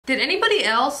Did anybody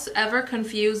else ever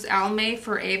confuse Almay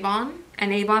for Avon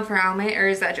and Avon for Almay, or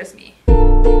is that just me?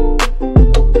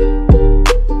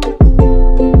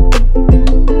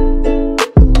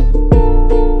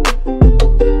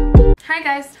 Hi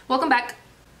guys, welcome back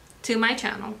to my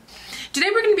channel. Today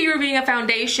we're going to be reviewing a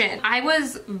foundation. I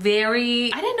didn't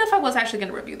know if I was actually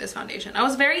going to review this foundation. I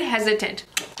was very hesitant.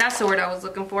 That's the word I was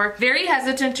looking for. Very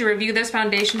hesitant to review this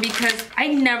foundation because I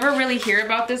never really hear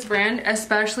about this brand,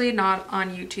 especially not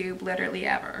on YouTube, literally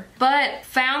ever. But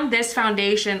found this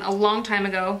foundation a long time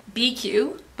ago,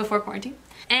 BQ, before quarantine.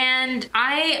 And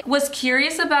I was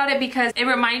curious about it because it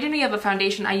reminded me of a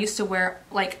foundation I used to wear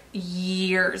like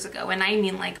years ago. And I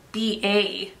mean like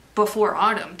BA. Before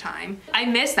autumn time. I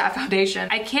missed that foundation.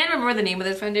 I can't remember the name of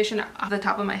this foundation off the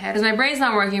top of my head because my brain's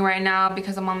not working right now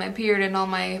because I'm on my period and all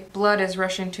my blood is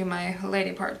rushing to my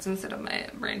lady parts instead of my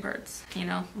brain parts, you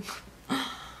know.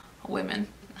 Women.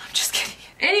 I'm just kidding.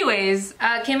 Anyways,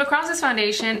 came across this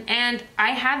foundation and I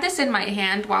had this in my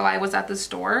hand while I was at the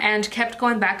store and kept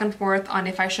going back and forth on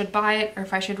if I should buy it or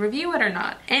if I should review it or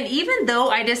not. And even though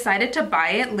I decided to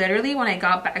buy it, literally when I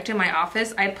got back to my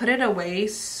office, I put it away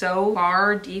so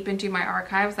far deep into my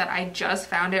archives that I just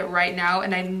found it right now.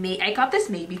 And I got this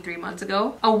maybe 3 months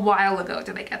ago. A while ago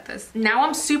did I get this. Now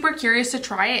I'm super curious to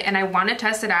try it and I want to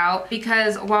test it out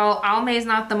because while Almay is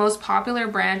not the most popular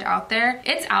brand out there,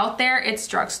 it's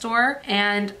drugstore,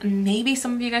 and maybe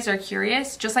some of you guys are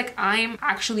curious, just like I'm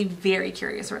actually very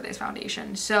curious for this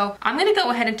foundation. So I'm gonna go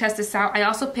ahead and test this out. I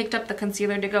also picked up the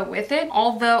concealer to go with it,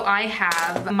 although I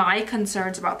have my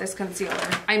concerns about this concealer.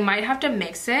 I might have to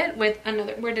mix it with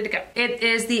another, where did it go? It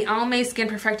is the Almay Skin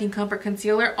Perfecting Comfort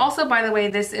Concealer. Also, by the way,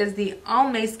 this is the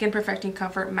Almay Skin Perfecting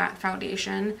Comfort Matte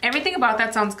Foundation. Everything about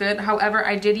that sounds good. However,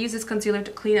 I did use this concealer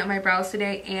to clean up my brows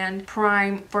today and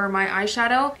prime for my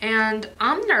eyeshadow, and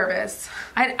I'm nervous.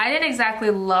 I didn't exactly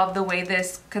love the way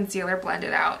this concealer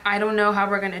blended out. I don't know how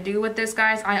we're gonna do with this,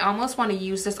 guys. I almost want to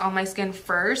use this on my skin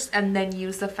first and then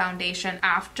use the foundation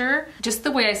after. Just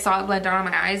the way I saw it blend out on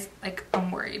my eyes, like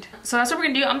I'm worried. So that's what we're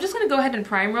gonna do. I'm just gonna go ahead and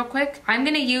prime real quick. I'm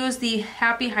gonna use the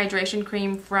Happy Hydration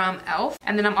Cream from e.l.f.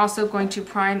 and then I'm also going to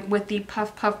prime with the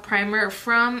Puff Puff Primer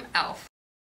from e.l.f.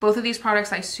 Both of these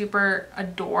products I super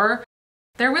adore.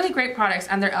 They're really great products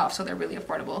and they're e.l.f., so they're really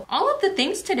affordable. All of the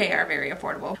things today are very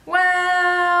affordable.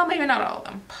 Well, maybe not all of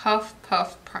them. Puff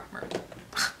Puff Primer.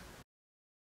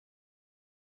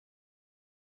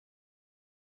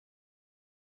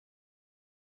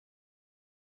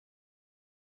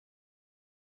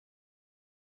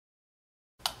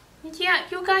 Yeah,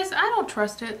 you guys, I don't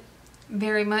trust it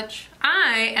very much.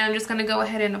 I am just gonna go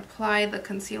ahead and apply the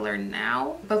concealer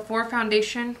now before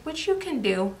foundation, which you can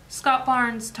do. Scott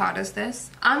Barnes taught us this.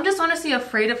 I'm just honestly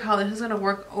afraid of how this is gonna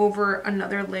work over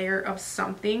another layer of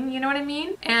something, you know what I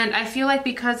mean? And I feel like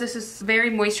because this is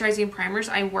very moisturizing primers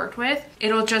I worked with,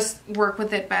 it'll just work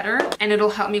with it better and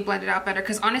it'll help me blend it out better,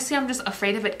 because honestly I'm just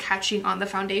afraid of it catching on the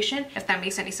foundation, if that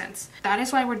makes any sense. That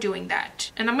is why we're doing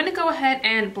that. And I'm gonna go ahead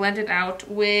and blend it out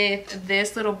with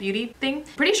this little beauty thing.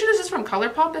 Pretty sure this is from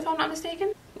ColourPop if I'm not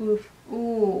mistaken. Oof.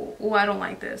 Ooh, I don't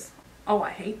like this. Oh,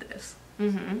 I hate this.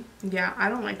 Yeah, I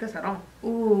don't like this at all.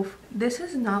 Oof, this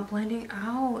is not blending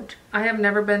out. I have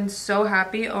never been so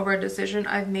happy over a decision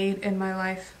I've made in my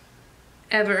life.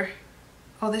 Ever.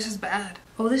 Oh, this is bad.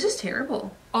 Oh, this is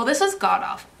terrible. Oh, this is god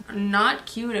awful. Not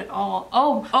cute at all.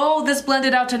 Oh, this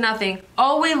blended out to nothing.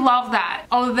 Oh, we love that.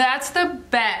 Oh, that's the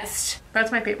best.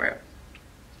 That's my favorite.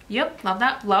 Yep, love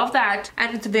that, love that.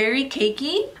 And it's very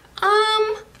cakey.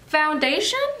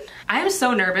 Foundation? I am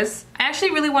so nervous. I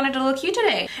actually really wanted to look cute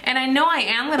today. And I know I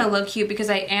am gonna look cute because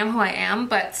I am who I am,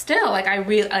 but still, I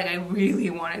really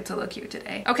wanted to look cute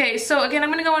today. Okay, so again,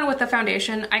 I'm gonna go in with the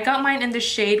foundation. I got mine in the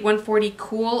shade 140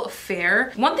 Cool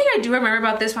Fair. One thing I do remember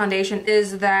about this foundation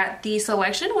is that the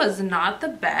selection was not the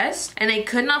best, and I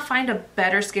could not find a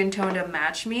better skin tone to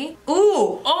match me.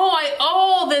 Ooh,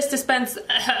 this dispense.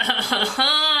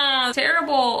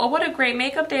 Terrible. Oh, what a great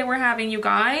makeup day we're having, you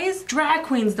guys. Drag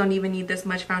queens don't even need this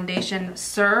much foundation,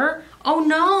 sir. Oh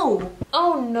no.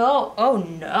 Oh no. Oh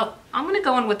no. I'm gonna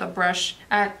go in with a brush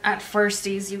at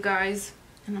firsties, you guys.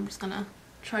 And I'm just gonna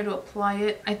try to apply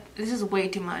it. This is way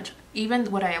too much.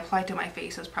 Even what I apply to my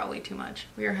face is probably too much.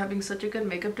 We are having such a good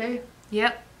makeup day.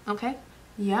 Yep. Okay.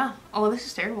 Yeah. Oh, this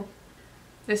is terrible.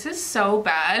 This is so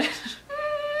bad.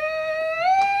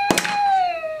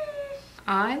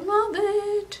 I love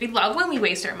it. We love when we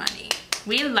waste our money.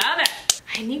 We love it.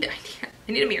 I need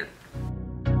a mirror.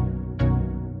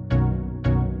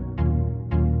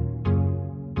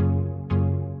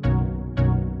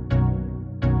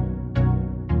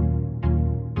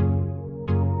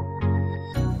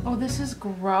 Oh, this is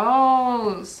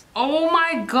gross. Oh my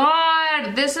my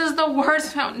god, this is the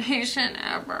worst foundation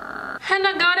ever. And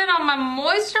I got it on my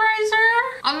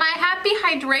moisturizer, on my Happy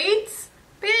Hydrates.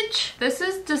 Bitch, this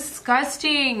is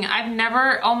disgusting. I've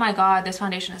never, oh my god, this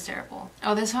foundation is terrible.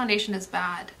 Oh, this foundation is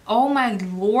bad. Oh my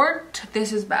lord,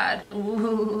 this is bad.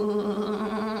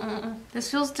 Ooh. This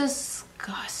feels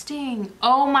disgusting.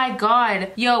 Oh my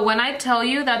god. Yo, when I tell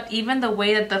you that even the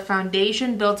way that the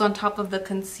foundation builds on top of the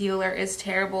concealer is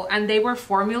terrible, and they were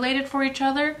formulated for each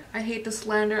other. I hate to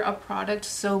slander a product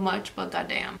so much, but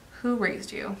goddamn. Who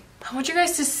raised you? I want you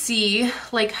guys to see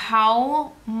like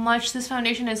how much this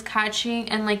foundation is catching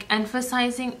and like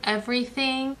emphasizing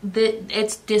everything. That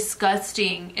it's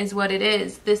disgusting is what it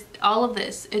is. All of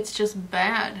this, it's just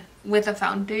bad. With a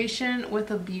foundation,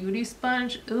 with a beauty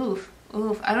sponge, oof.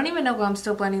 Oof, I don't even know why I'm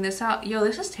still blending this out. Yo,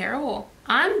 this is terrible.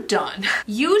 I'm done.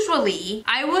 Usually,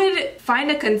 I would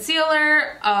find a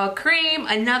concealer, a cream,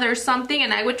 another something,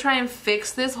 and I would try and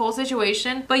fix this whole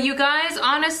situation. But you guys,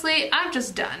 honestly, I'm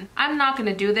just done. I'm not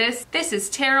gonna do this. This is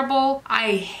terrible.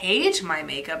 I hate my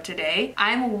makeup today.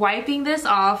 I'm wiping this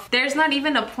off. There's not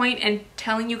even a point in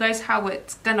telling you guys how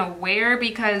it's gonna wear,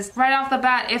 because right off the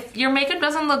bat, if your makeup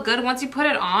doesn't look good once you put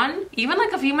it on, even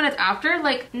like a few minutes after,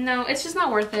 like, no, it's just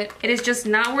not worth it. It is just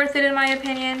not worth it in my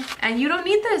opinion, and you don't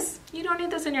need this. You don't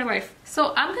need this in your life.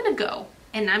 So I'm gonna go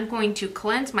and I'm going to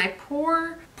cleanse my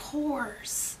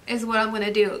pores is what I'm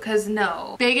gonna do, because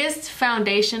no. Biggest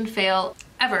foundation fail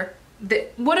ever.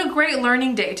 What a great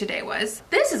learning day today was.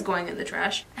 This is going in the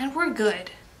trash and we're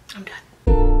good. I'm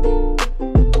done.